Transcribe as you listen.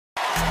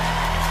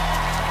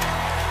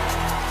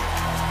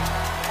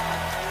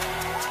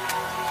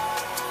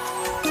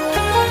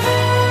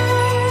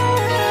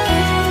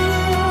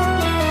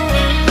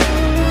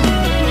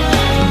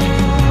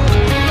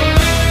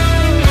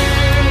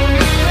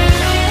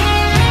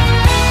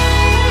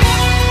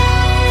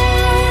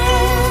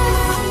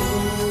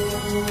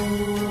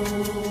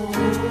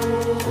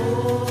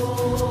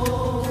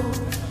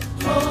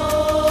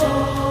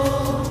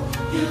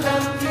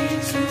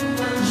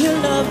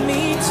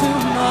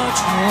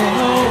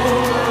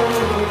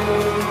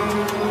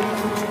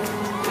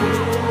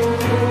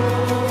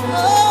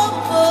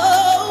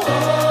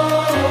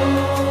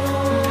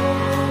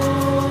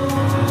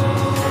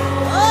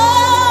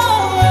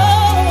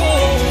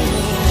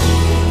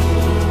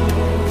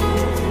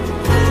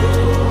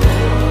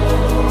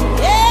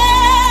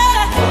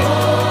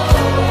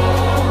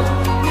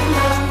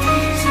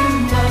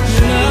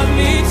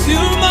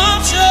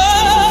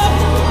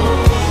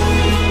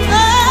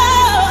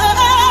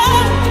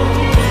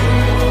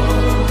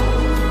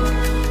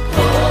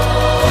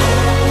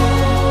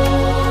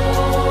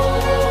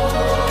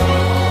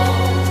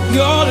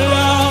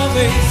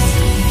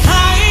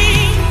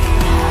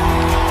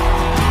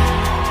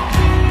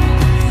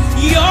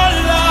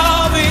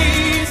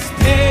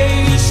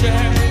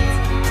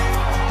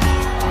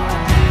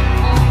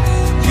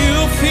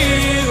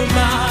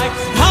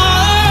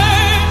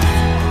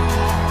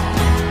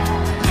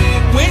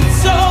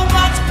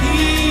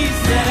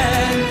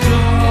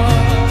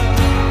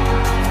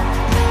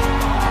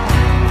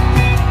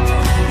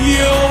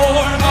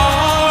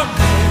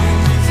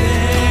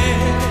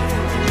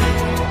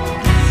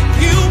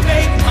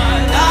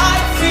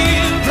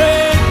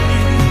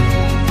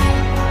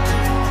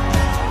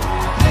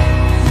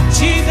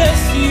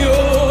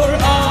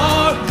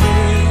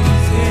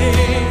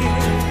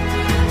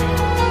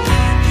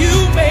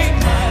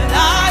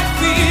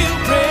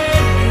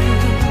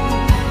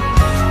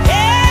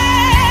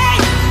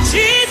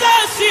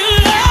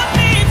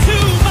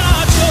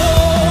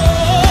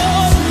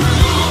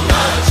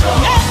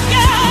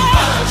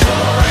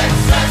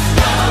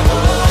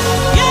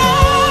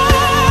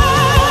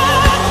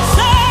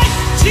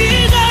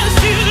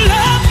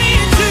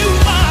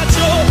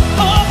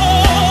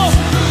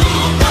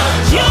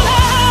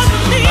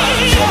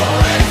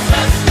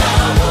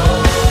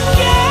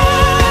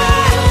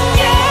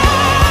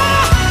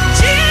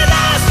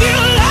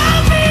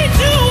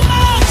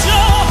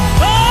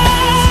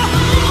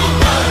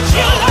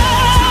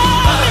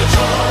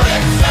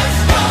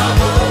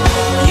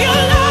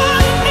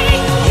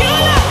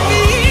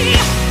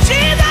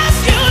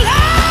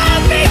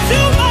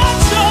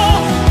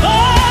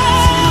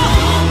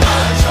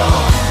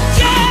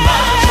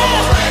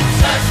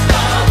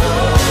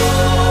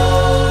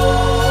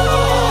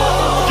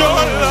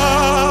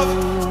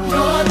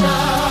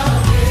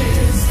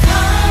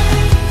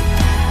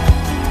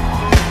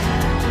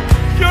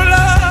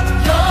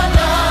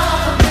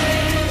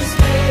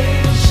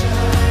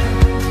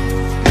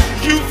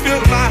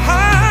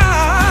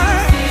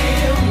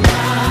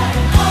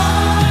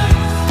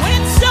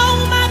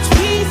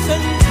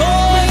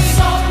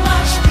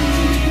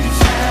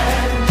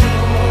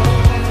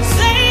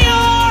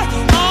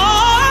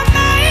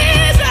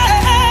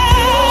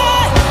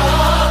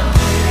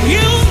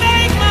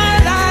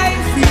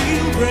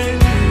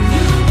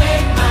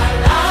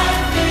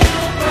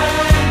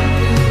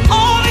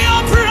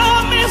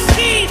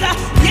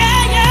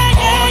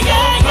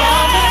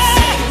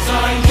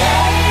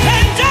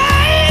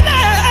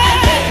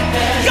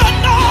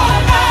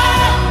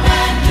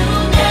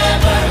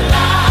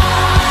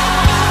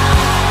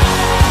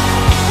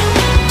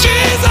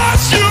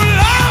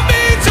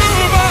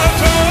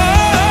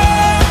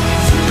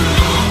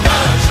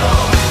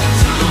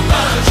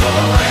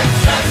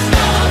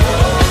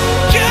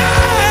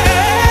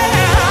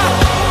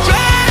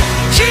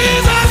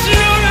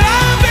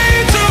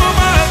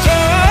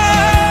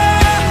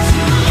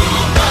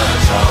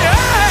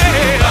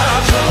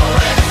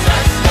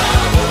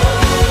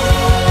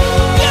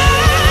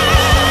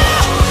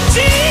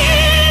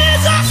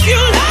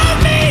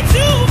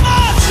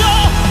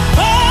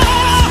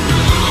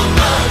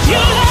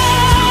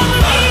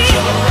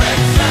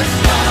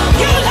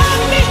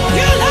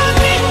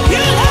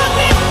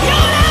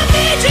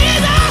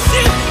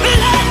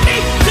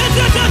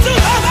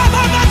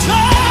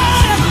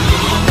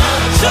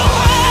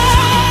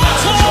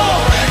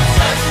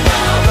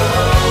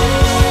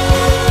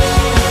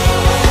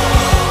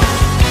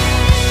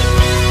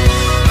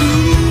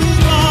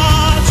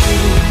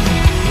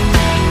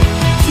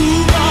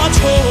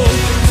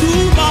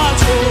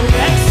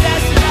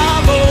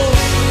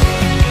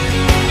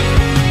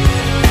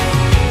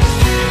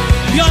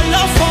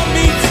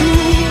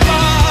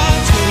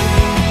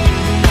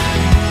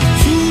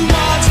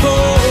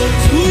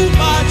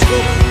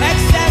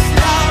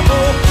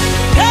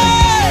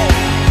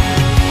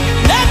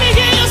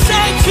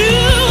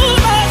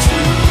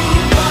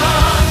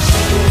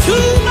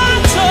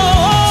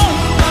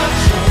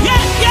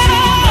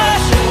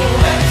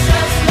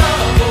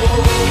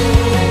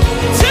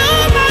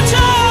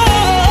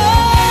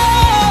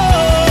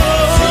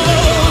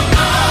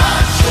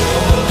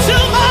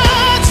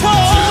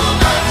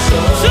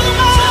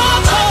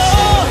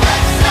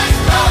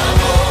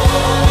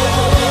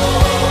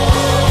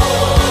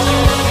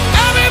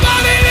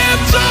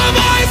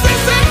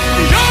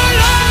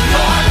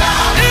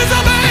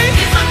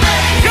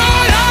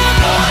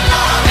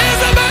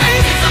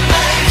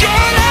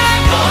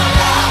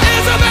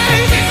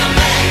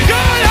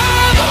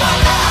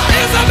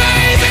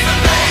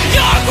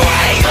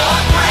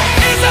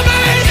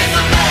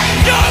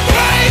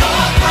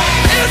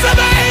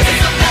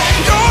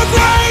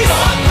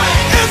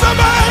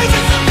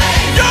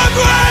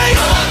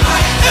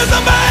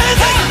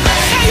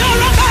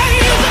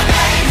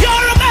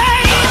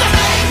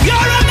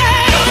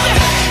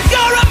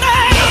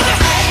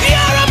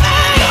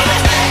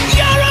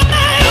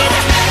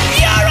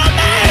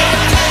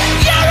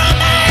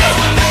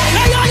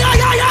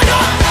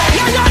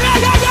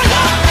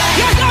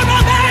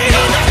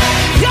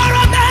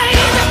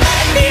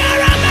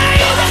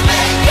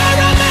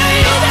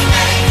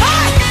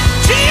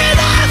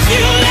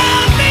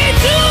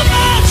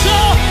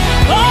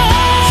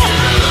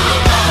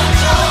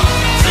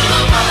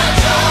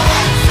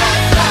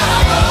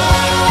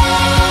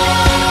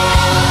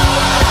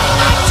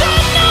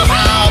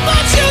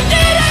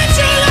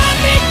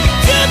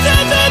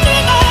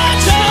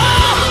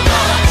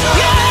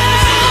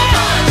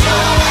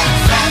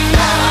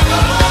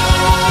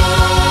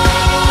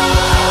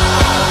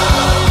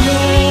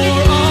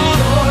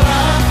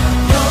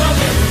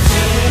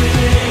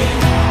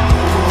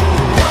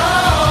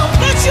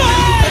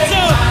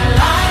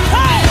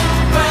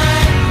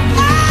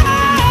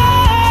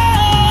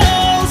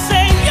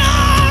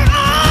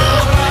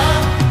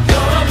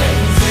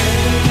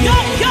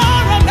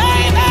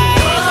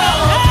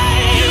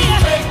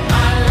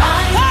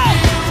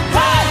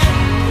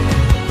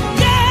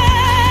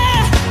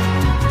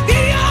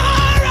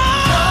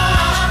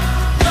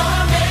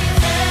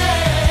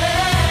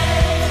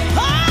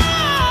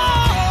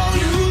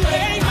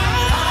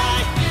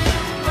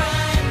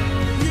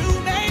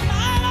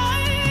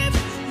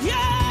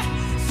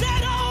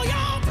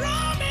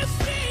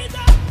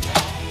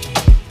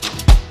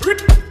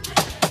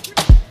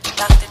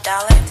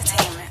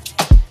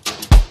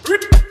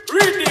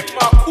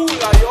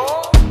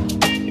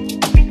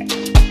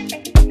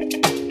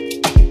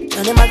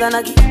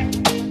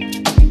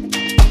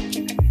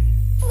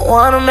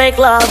Wanna make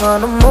love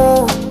on the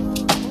moon,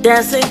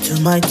 dancing to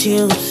my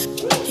tunes.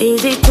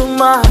 Easy too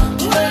much,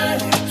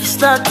 it's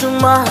not too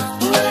much.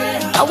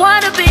 I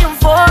wanna be on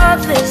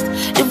fourth list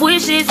if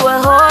wishes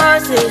were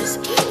horses.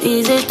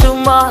 Easy too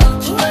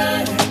much,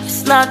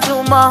 it's not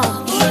too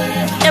much.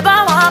 If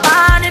I want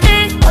money, me,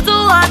 I do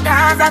one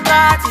dance, I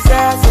got to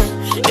say.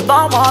 If I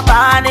want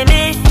money,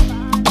 me,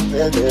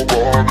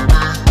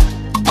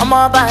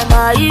 I'ma buy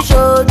my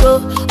shojo,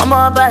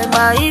 I'ma buy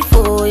my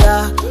foya,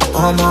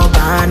 I'ma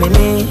buy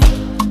me.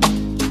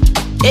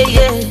 Yeah,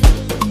 yeah.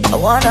 I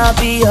wanna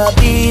be a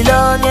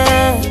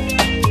billionaire,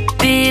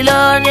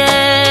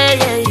 billionaire,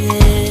 yeah,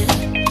 yeah.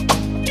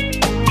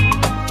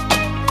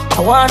 I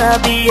wanna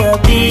be a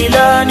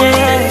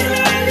billionaire,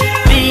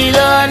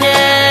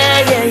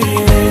 billionaire, yeah,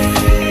 yeah.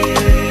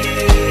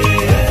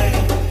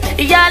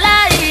 Yala,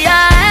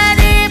 yeah,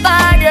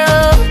 anybody,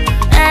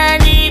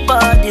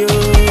 anybody.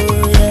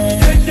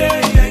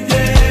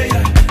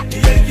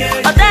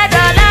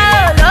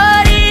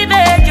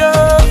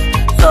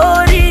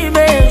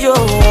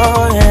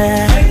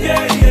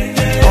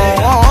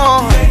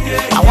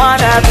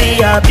 Be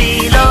a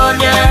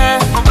billionaire,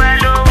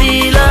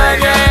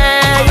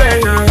 billionaire, yeah,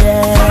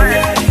 yeah.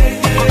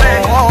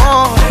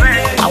 Oh,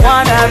 I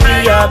wanna be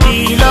a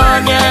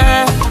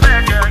billionaire,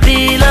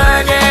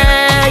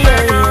 billionaire,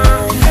 yeah.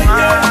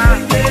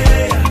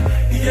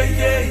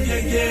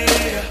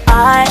 I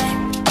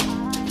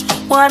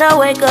wanna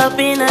wake up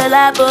in a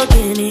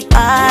Lamborghini.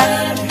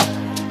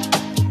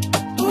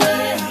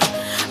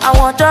 I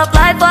want to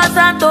fly for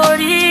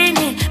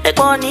Santorini, make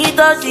money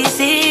to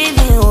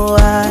Sicily.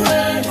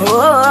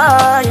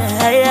 Oh,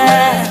 yeah,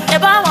 yeah.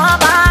 If I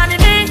want money,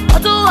 me, I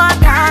do one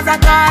dance, I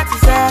got to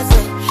say.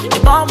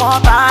 If I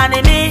want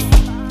money, me,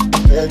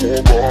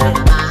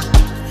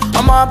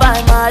 I'ma buy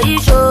my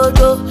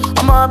shojo,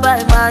 I'ma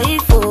buy my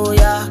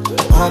foya,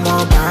 I'ma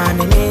buy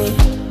me.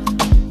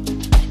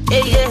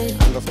 Yeah,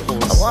 yeah. And of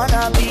course, I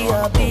wanna be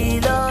a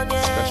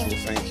billionaire. Special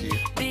thank you.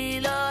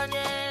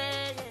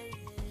 Billionaire.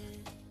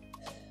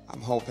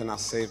 I'm hoping I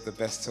saved the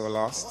best till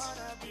last.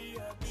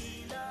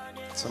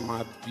 To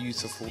my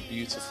beautiful,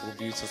 beautiful,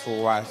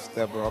 beautiful wife,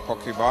 Deborah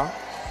Kokuba.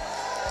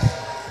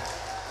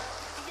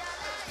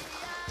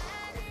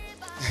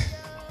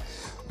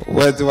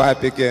 Where do I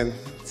begin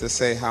to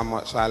say how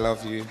much I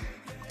love you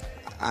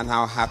and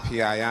how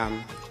happy I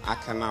am I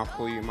can now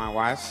call you my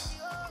wife?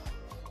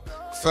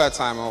 Third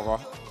time over.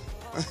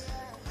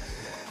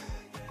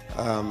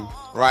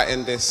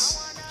 Writing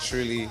this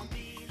truly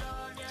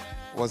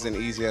wasn't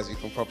easy, as you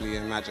can probably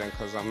imagine,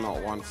 because I'm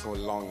not one for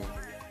long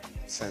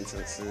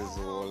sentences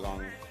or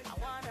long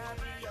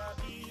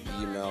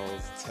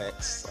emails,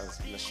 texts, as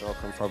Michelle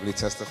can probably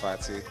testify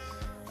to.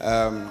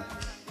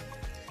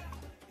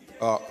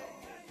 But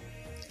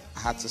I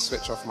had to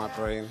switch off my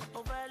brain.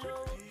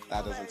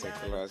 That doesn't take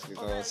a lot, as you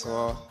know,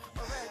 so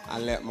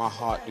and let my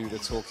heart do the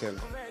talking.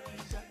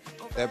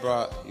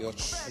 Deborah, you're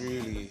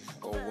truly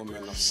a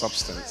woman of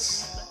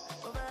substance.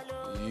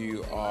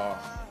 You are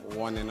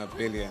one in a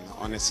billion,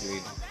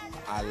 honestly.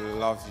 I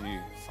love you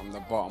from the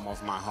bottom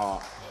of my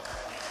heart.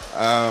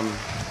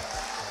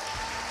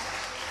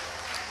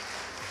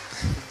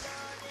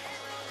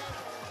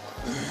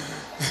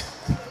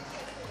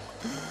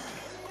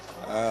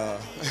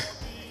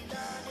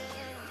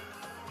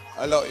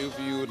 A lot of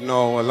you would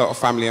know, a lot of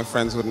family and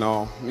friends would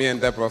know, me and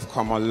Deborah have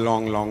come a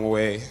long, long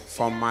way.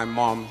 From my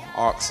mom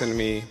asking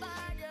me,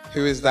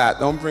 who is that?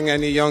 Don't bring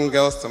any young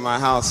girls to my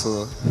house.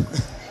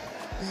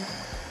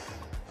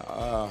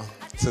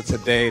 To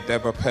today,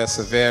 Deborah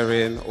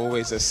persevering,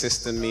 always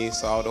assisting me,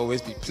 so I would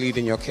always be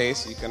pleading your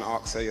case. You can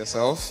ask her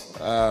yourself.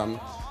 I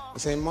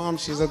say, Mom,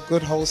 she's a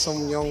good,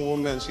 wholesome young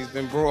woman. She's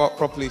been brought up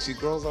properly. She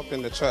grows up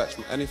in the church.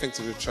 Anything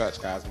to do with church,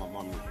 guys, my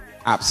mom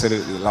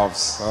absolutely loves.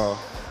 So,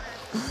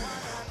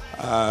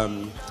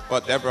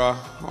 but Deborah,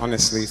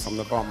 honestly, from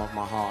the bottom of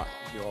my heart,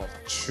 you're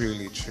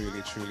truly,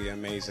 truly, truly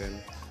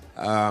amazing.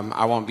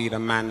 I won't be the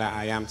man that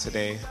I am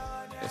today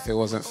if it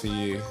wasn't for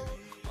you.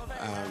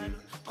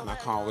 And I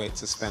can't wait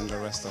to spend the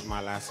rest of my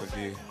life with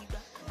you.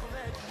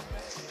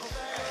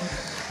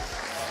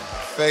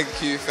 Thank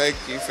you, thank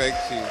you, thank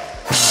you.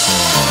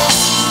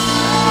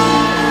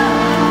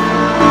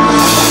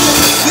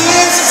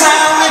 This is how